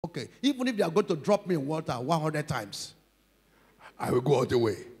Okay, even if they are going to drop me in water 100 times, I will go all the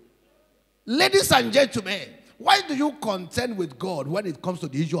way. Ladies and gentlemen, why do you contend with God when it comes to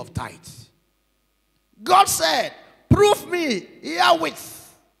the issue of tithes? God said, prove me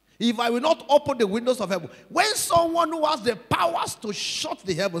herewith if I will not open the windows of heaven. When someone who has the powers to shut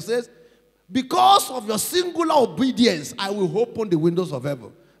the heaven says, because of your singular obedience, I will open the windows of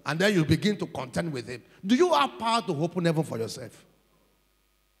heaven. And then you begin to contend with him. Do you have power to open heaven for yourself?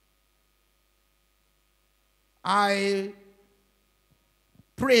 I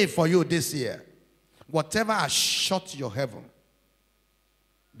pray for you this year. Whatever has shut your heaven,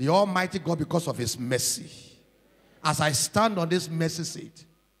 the Almighty God, because of his mercy, as I stand on this mercy seat,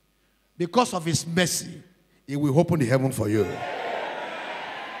 because of his mercy, he will open the heaven for you.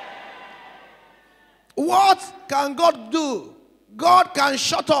 What can God do? God can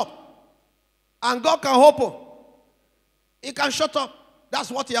shut up and God can open. He can shut up. That's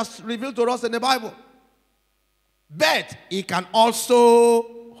what he has revealed to us in the Bible. But he can also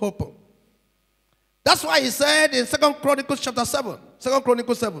open. That's why he said in 2 Chronicles chapter 7, 2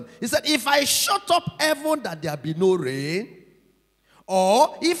 Chronicles 7, he said, if I shut up heaven that there be no rain,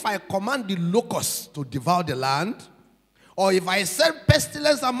 or if I command the locusts to devour the land, or if I send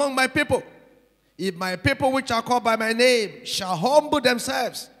pestilence among my people, if my people which are called by my name shall humble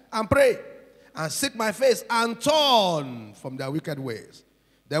themselves and pray and seek my face and turn from their wicked ways,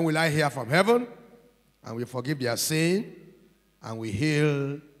 then will I hear from heaven and will forgive their sin and will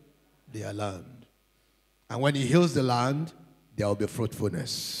heal their land. And when he heals the land, there will be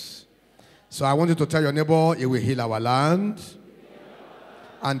fruitfulness. So I want you to tell your neighbor, he will heal our land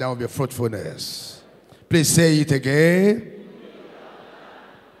and there will be fruitfulness. Please say it again.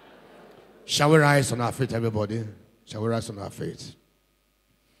 Shall we rise on our feet, everybody? Shall we rise on our feet?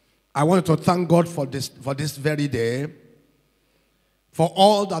 I want to thank God for this very day, for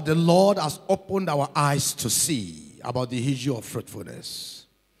all that the Lord has opened our eyes to see about the issue of fruitfulness.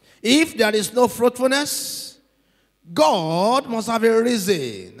 If there is no fruitfulness, God must have a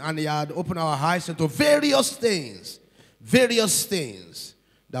reason, and he had opened our eyes into various things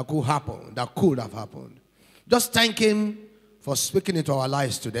that could happen, that could have happened. Just thank him for speaking into our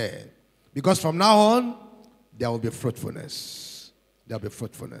lives today. Because from now on, there will be fruitfulness. There will be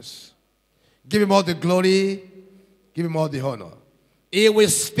fruitfulness. Give him all the glory. Give him all the honor. He will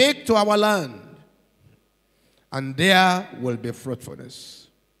speak to our land. And there will be fruitfulness.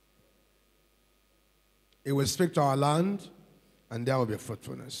 He will speak to our land. And there will be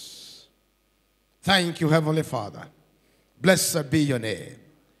fruitfulness. Thank you, Heavenly Father. Blessed be your name.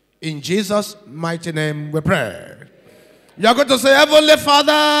 In Jesus' mighty name we pray. You are going to say, Heavenly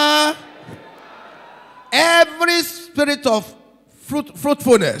Father, every spirit of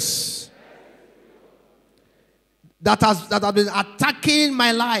fruitfulness that has been attacking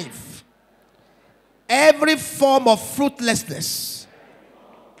my life, every form of fruitlessness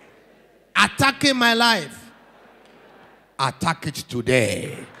attacking my life, attack it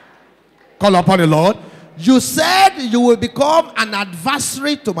today. Call upon the Lord. You said you will become an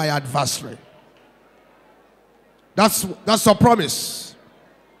adversary to my adversary. That's a promise.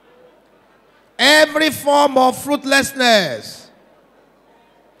 Every form of fruitlessness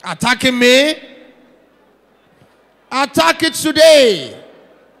attacking me, attack it today.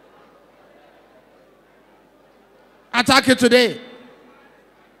 Attack it today.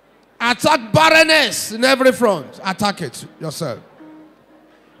 Attack barrenness in every front. Attack it yourself.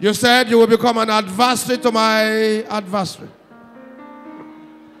 You said you will become an adversary to my adversary.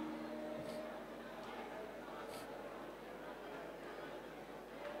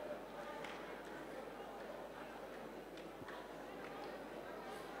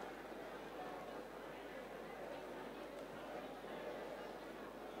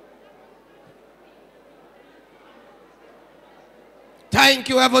 Thank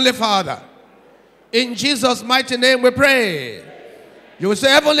you, Heavenly Father. In Jesus' mighty name we pray. You will say,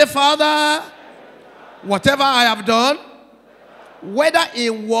 Heavenly Father, whatever I have done, whether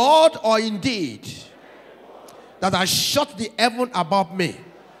in word or in deed, that has shut the heaven above me,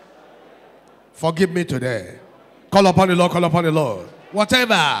 forgive me today. Call upon the Lord, call upon the Lord.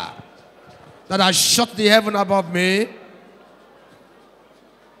 Whatever that has shut the heaven above me,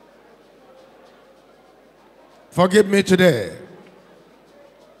 forgive me today.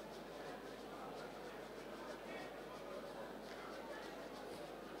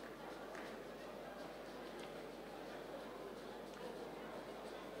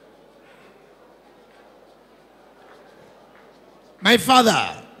 My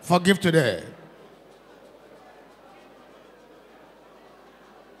Father, forgive today.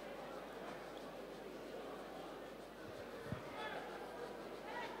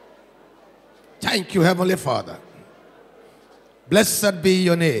 Thank you, Heavenly Father. Blessed be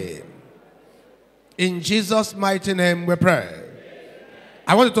your name. In Jesus' mighty name we pray.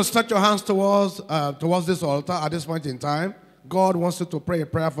 I want you to stretch your hands towards this altar at this point in time. God wants you to pray a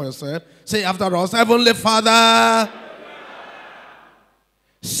prayer for yourself. Say after us, Heavenly Father,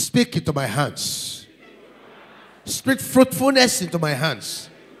 speak into my hands. Speak fruitfulness into my hands.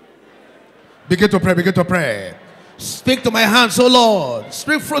 Begin to pray, begin to pray. Speak to my hands, oh Lord.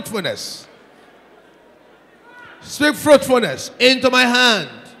 Speak fruitfulness. Speak fruitfulness into my hand.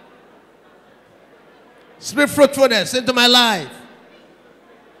 Speak fruitfulness into my life.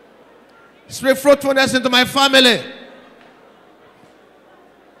 Speak fruitfulness into my family.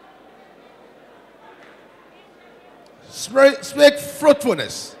 Speak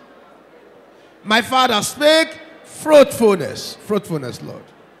fruitfulness. My Father, speak fruitfulness. Fruitfulness, Lord.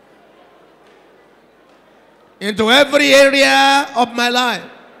 Into every area of my life.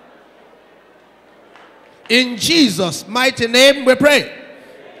 In Jesus' mighty name we pray.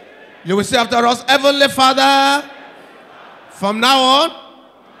 You will say after us, Heavenly Father, from now on,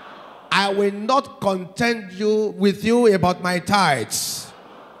 I will not contend with you about my tithes.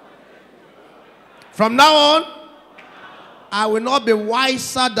 From now on, I will not be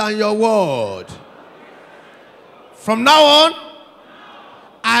wiser than your word. From now on,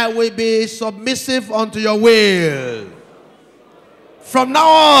 I will be submissive unto your will. From now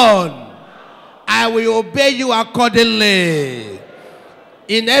on, I will obey you accordingly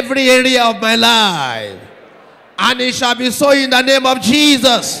in every area of my life. And it shall be so in the name of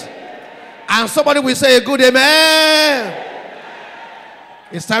Jesus. And somebody will say a good amen.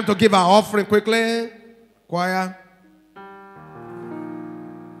 It's time to give our offering quickly. Choir.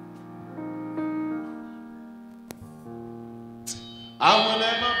 I will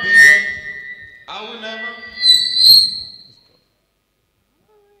never be I will never.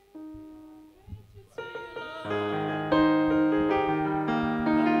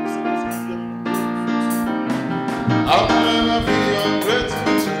 I will never be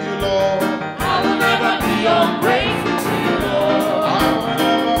ungrateful to you, Lord. I will never be ungrateful to you, Lord. I will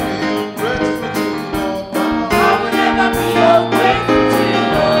never be ungrateful to you, Lord. I will never be ungrateful to you,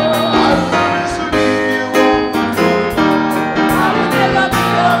 Lord. I will promise to give you all my glory,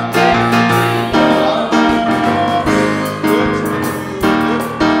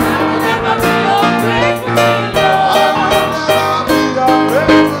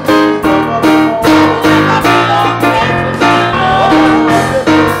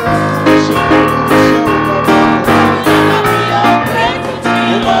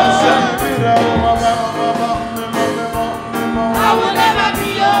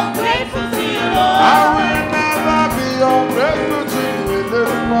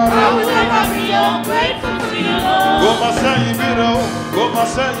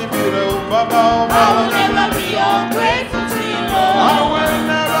 Lord. I will never be ungrateful to you, Lord. I will never be ungrateful to you, I will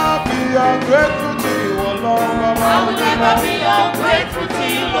never be ungrateful to you, Lord. I will never be ungrateful to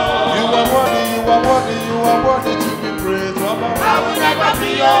you, Lord. You are worthy to be praised, Baba. I will never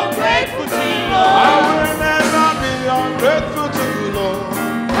be ungrateful to you, Lord. I will never be ungrateful to you, Lord.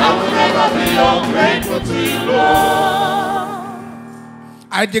 I will never be ungrateful to you, Lord.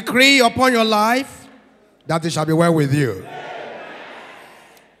 I decree upon your life that it shall be well with you.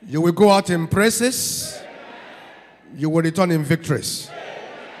 You will go out in praises. You will return in victories.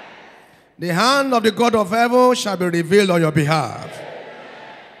 The hand of the God of heaven shall be revealed on your behalf.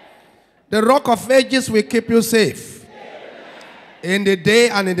 The rock of ages will keep you safe in the day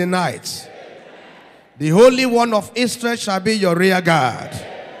and in the night. The Holy One of Israel shall be your rear guard.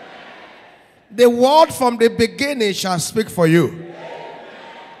 The word from the beginning shall speak for you.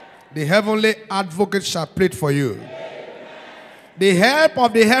 The heavenly advocate shall plead for you. The help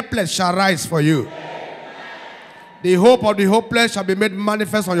of the helpless shall rise for you. The hope of the hopeless shall be made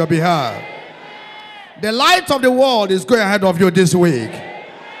manifest on your behalf. The light of the world is going ahead of you this week.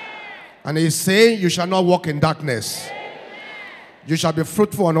 And he's saying you shall not walk in darkness. You shall be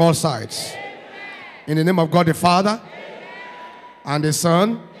fruitful on all sides. In the name of God the Father, and the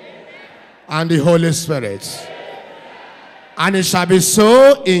Son, and the Holy Spirit. And it shall be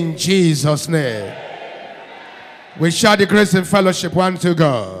so in Jesus' name. We share the grace and fellowship one to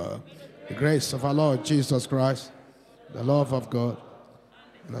God. The grace of our Lord Jesus Christ, the love of God,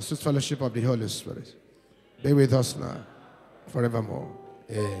 and the sweet fellowship of the Holy Spirit be with us now, forevermore.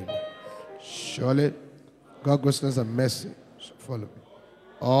 Amen. Surely, God's goodness and mercy shall follow me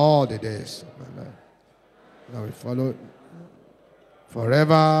all the days of my life. Now we follow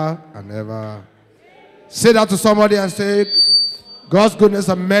forever and ever. Say that to somebody and say, God's goodness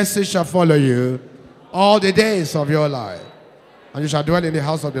and mercy shall follow you all the days of your life. And you shall dwell in the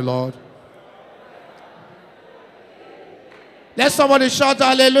house of the Lord Let somebody shout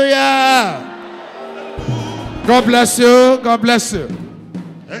hallelujah. God bless you. God bless you.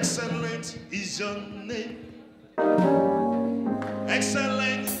 Excellent is your name.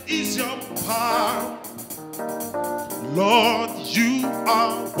 Excellent is your power. Lord, you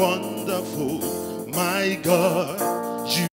are wonderful, my God.